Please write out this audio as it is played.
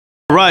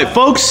All right,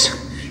 folks,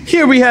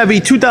 here we have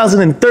a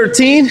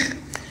 2013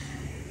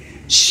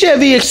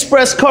 Chevy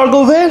Express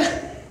cargo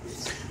van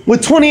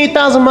with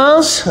 28,000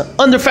 miles,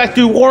 under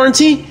factory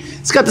warranty.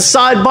 It's got the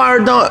side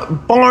barn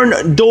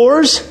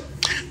doors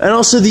and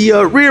also the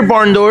rear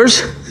barn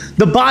doors.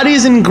 The body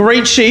is in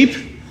great shape.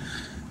 In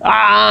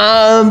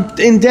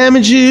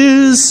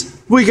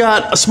damages, we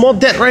got a small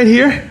dent right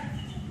here.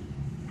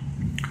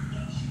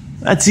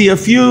 I see a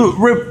few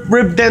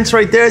rib dents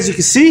right there, as you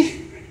can see.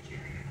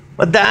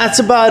 But that's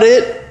about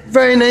it.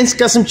 Very nice.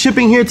 Got some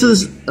chipping here to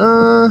this.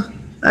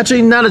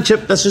 Actually, not a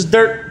chip. That's just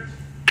dirt.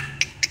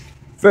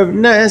 Very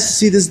nice to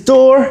see this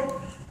door.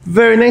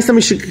 Very nice. Let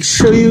me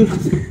show you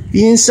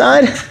the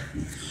inside.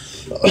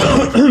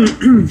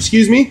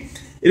 Excuse me.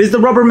 It is the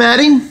rubber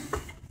matting.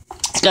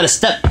 It's got a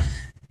step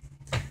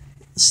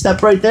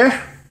right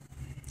there.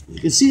 You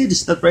can see it.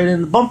 Just step right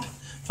in the bump.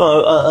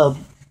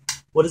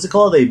 What is it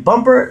called? A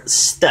bumper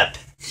step.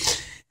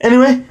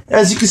 Anyway,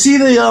 as you can see,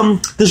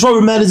 this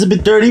rubber mat is a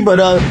bit dirty, but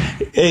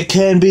it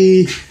can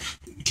be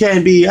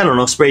I don't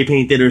know, spray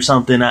painted or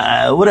something.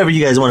 Whatever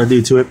you guys want to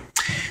do to it.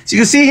 So you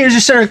can see here's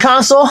your center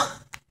console.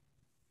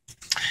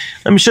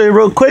 Let me show you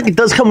real quick. It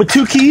does come with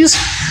 2 keys.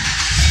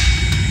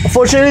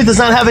 Unfortunately, it does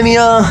not have any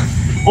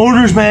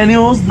owner's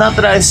manuals. Not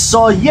that I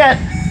saw yet,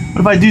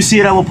 but if I do see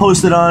it, I will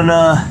post it on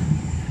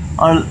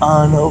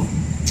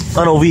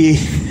OV.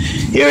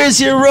 Here is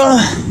your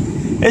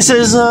it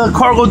says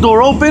cargo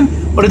door open,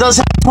 but it does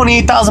have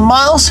 28,000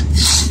 miles.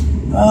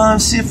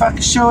 Let's see if I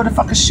can show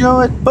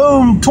it.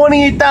 Boom,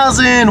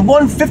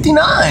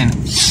 28,159.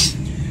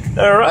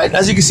 All right,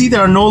 as you can see,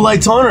 there are no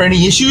lights on or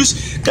any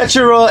issues. Got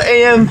your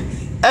AM,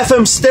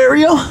 FM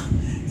stereo.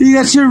 You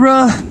got your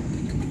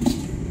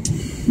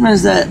what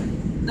is that? I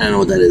don't know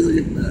what that is.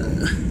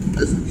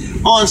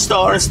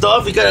 OnStar and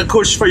stuff. You got, of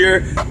course, for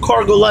your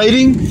cargo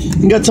lighting.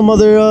 You got some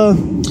other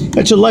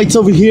got your lights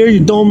over here,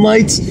 your dome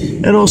lights,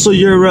 and also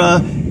your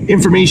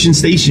information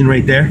station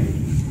right there.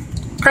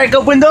 Crank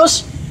up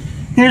windows.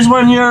 Here's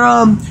one your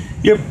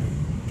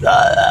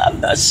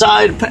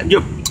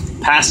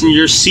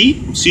passenger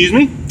seat. Excuse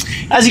me.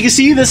 As you can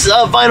see, this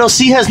vinyl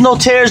seat has no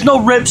tears, no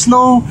rips,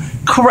 no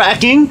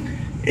cracking.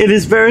 It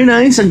is very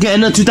nice.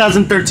 Again, a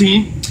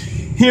 2013.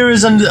 Here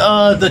is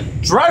the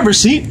driver's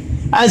seat.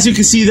 As you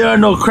can see, there are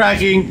no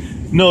cracking,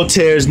 no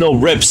tears, no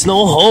rips,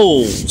 no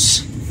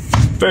holes.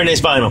 Very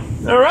nice vinyl.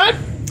 All right.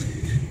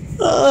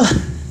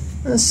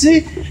 Let's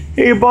see.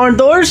 Here are your barn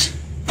doors.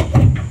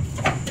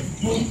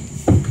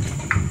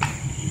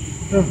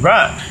 All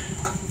right.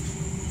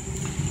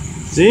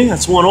 See,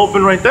 that's one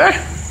open right there.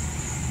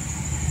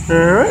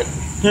 All right.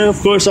 And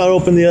of course, I'll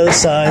open the other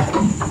side.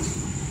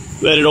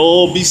 Let it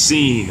all be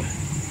seen.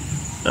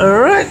 All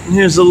right.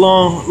 Here's a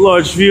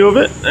large view of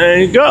it.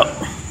 There you go.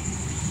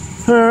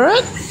 All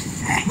right.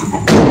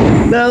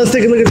 Now let's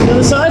take a look at the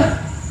other side.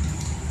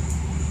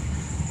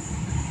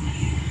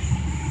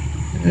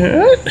 All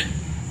right.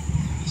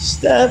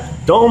 Step,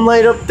 dome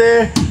light up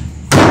there.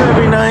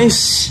 Very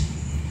nice.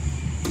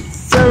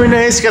 Very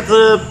nice. Got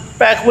the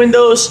back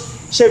windows.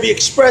 Chevy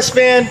Express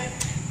van.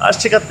 Let's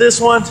check out this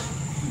one.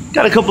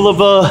 Got a couple of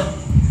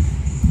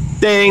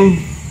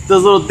those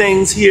little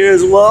things here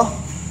as well.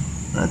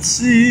 Let's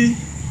see.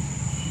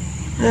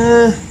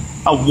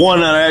 One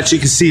that I actually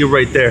can see it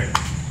right there.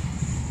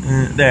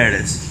 There it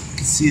is. You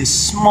can see a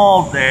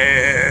small.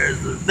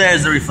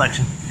 There's the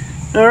reflection.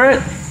 All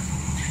right.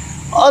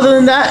 Other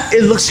than that,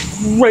 it looks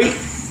great.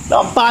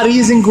 The body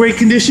is in great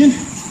condition.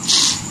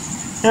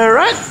 All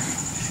right.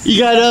 You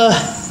got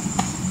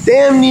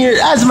damn near.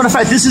 As a matter of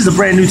fact, this is a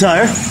brand new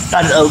tire.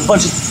 Got a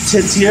bunch of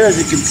tits here, as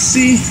you can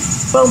see.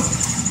 Boom.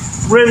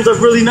 Rims are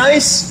really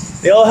nice.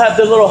 They all have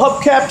their little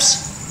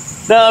hubcaps.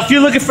 Now, if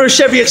you're looking for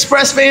Chevy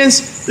Express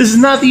vans, this is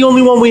not the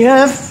only one we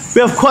have. We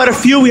have quite a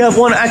few. We have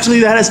one actually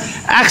that has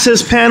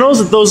access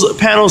panels. Those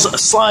panels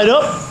slide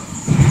up.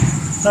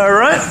 All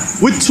right,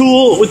 with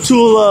tool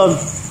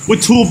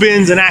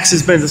bins and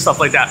access bins and stuff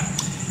like that.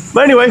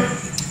 But anyway,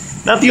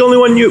 not the only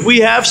one we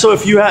have. So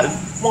if you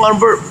want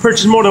to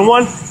purchase more than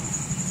one,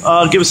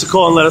 give us a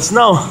call and let us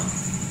know.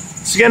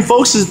 So again,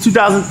 folks, this is a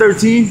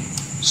 2013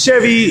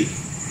 Chevy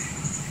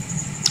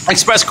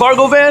Express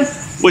cargo van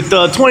with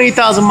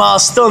 28,000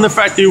 miles, still in the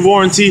factory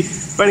warranty.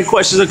 For any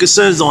questions or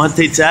concerns, don't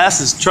hesitate to ask.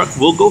 This truck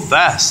will go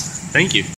fast. Thank you.